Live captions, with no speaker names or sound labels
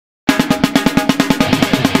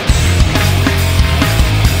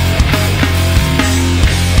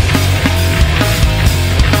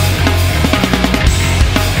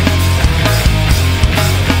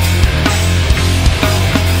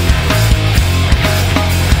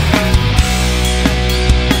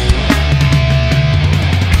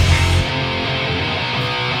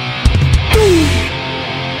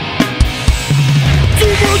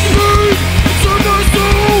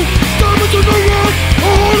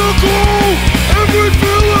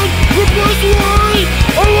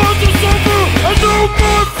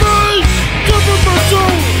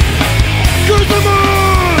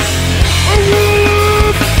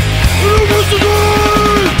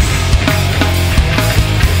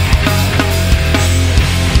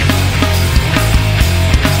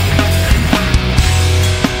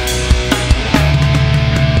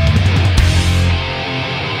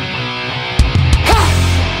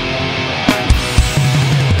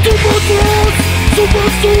Too much loss, so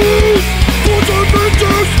much to lose. Full-time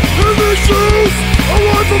bitches and issues. A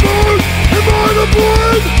life of hurt, am I to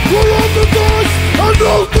blame? Roll off the dice, I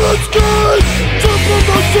know this game. Jump from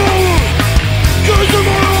my shower, gaze in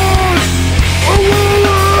my eyes. I will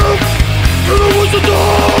live, and I wish to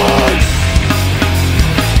die.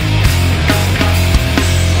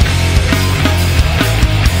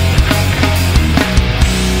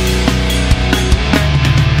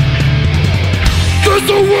 There's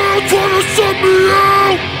the world trying to shut me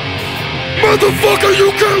out. Motherfucker, you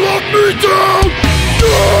can't lock me down.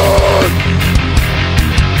 God!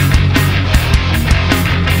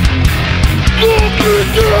 Lock me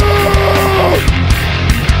down.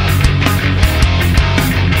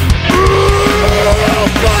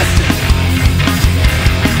 Bastard!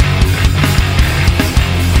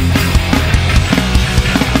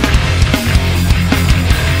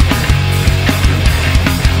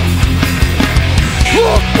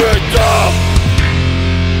 Lock me down!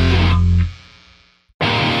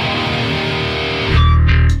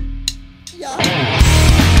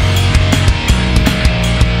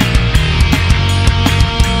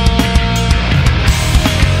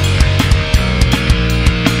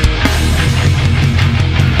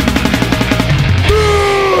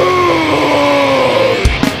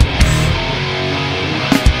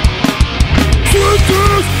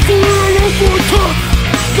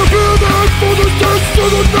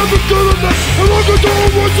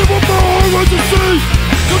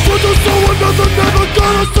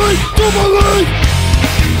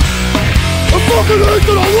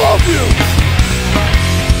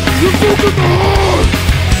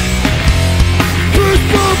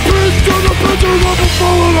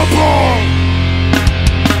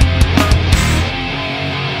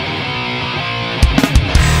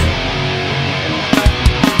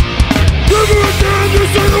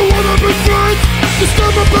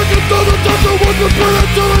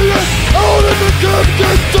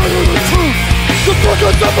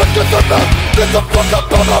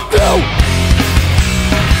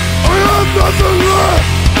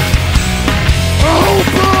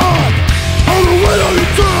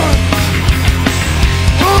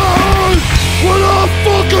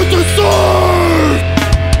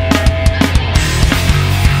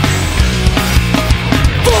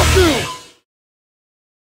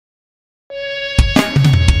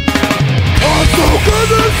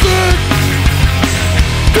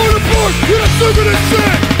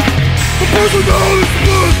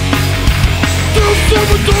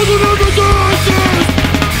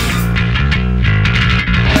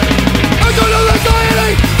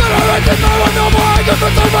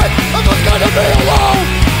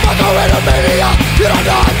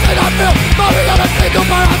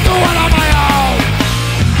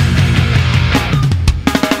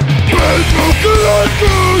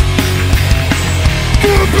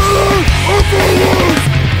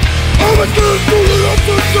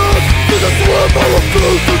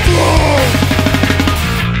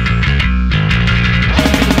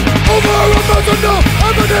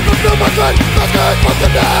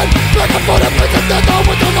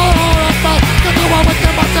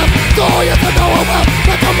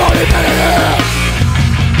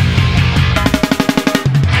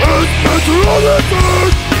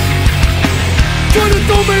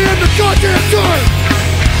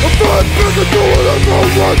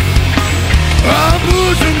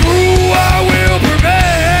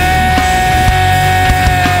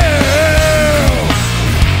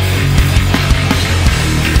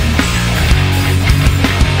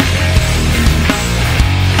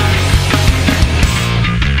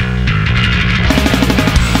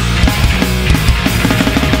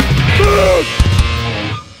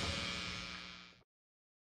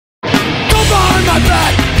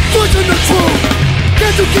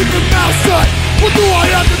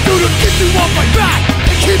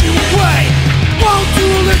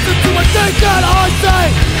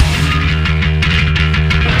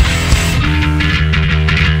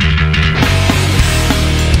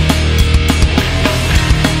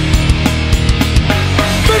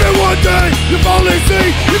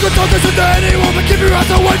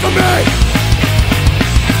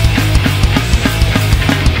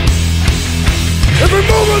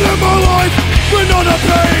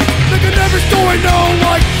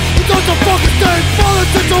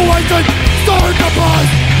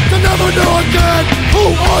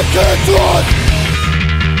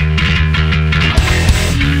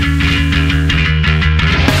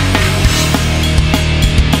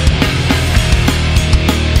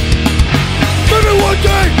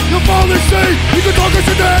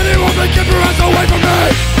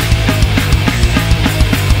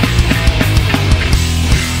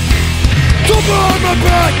 behind my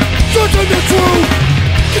back, judging the truth.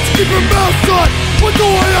 Can you keep your mouth shut? What do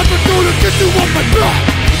I have to do to get you off my back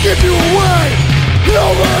and give you away? You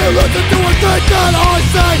don't really listen to a thing that I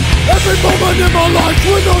say. Every moment in my life,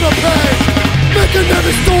 window to pain. Making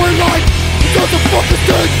every storyline just a fucking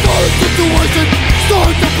thing. Violent situation,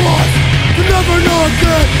 starting to blast. You never know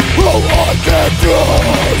again who I can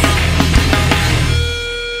trust.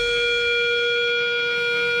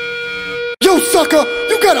 You sucker,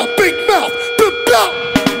 you got a big mouth.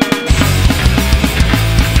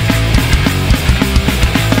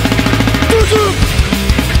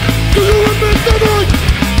 Do you admit that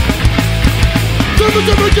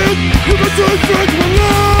time again, you betray friends with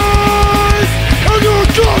lies, and you're a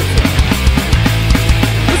ghost.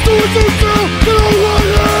 It's doing so now that I want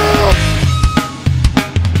you.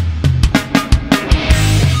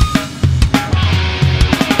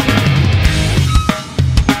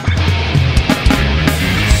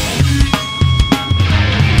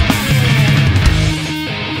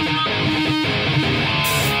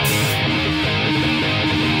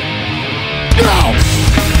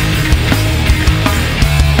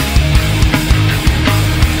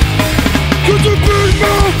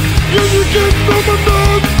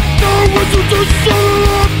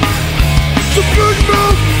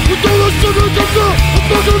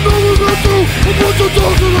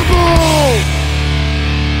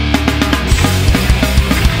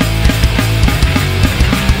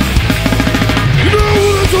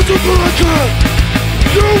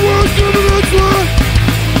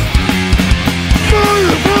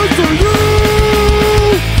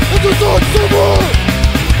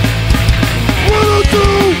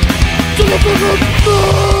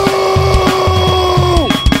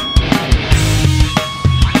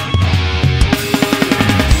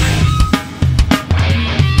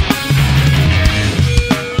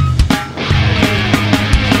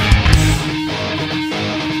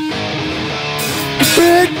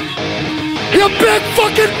 You big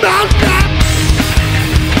fucking mouth.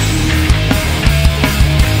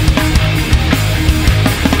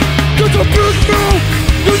 Get a big mouth.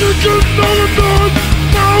 You just get enough.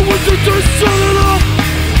 Now we should just shut it up.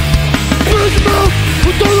 Big mouth.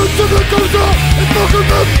 With all the shit that comes out, it's fucking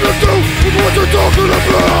nothing to do with what you're talking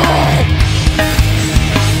about.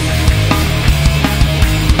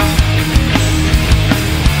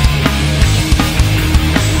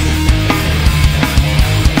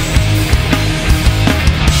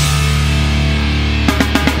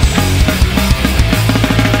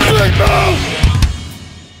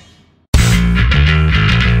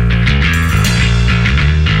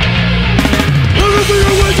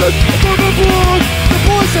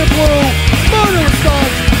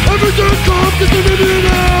 Everything comes to the video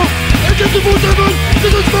now. And get the 4-7,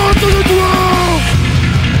 this is far to the 12.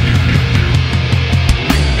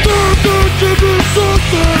 Time to give it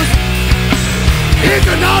justice. It's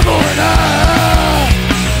an hour and a half.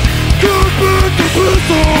 Get back the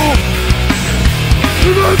pistol.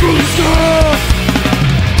 And I really stop.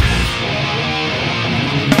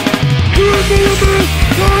 You're in me,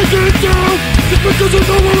 I get down. Just because you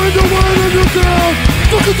know we're in the way and you're down.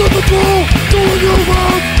 Focus on the ball, doing your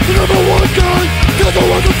round. The number one guy, doesn't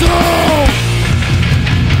want to down.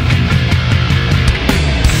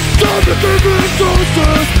 Time to give it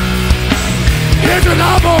justice. Here's an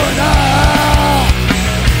hour and a half.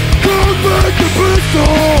 Come back the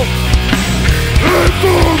pistol. And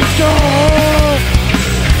for the sky.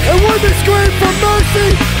 And when they scream for mercy,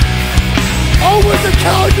 always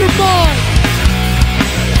account your mind.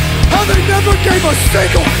 How they never gave a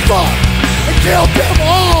single fuck and killed them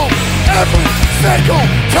all every single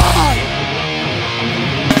time.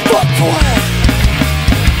 Fuck Clan.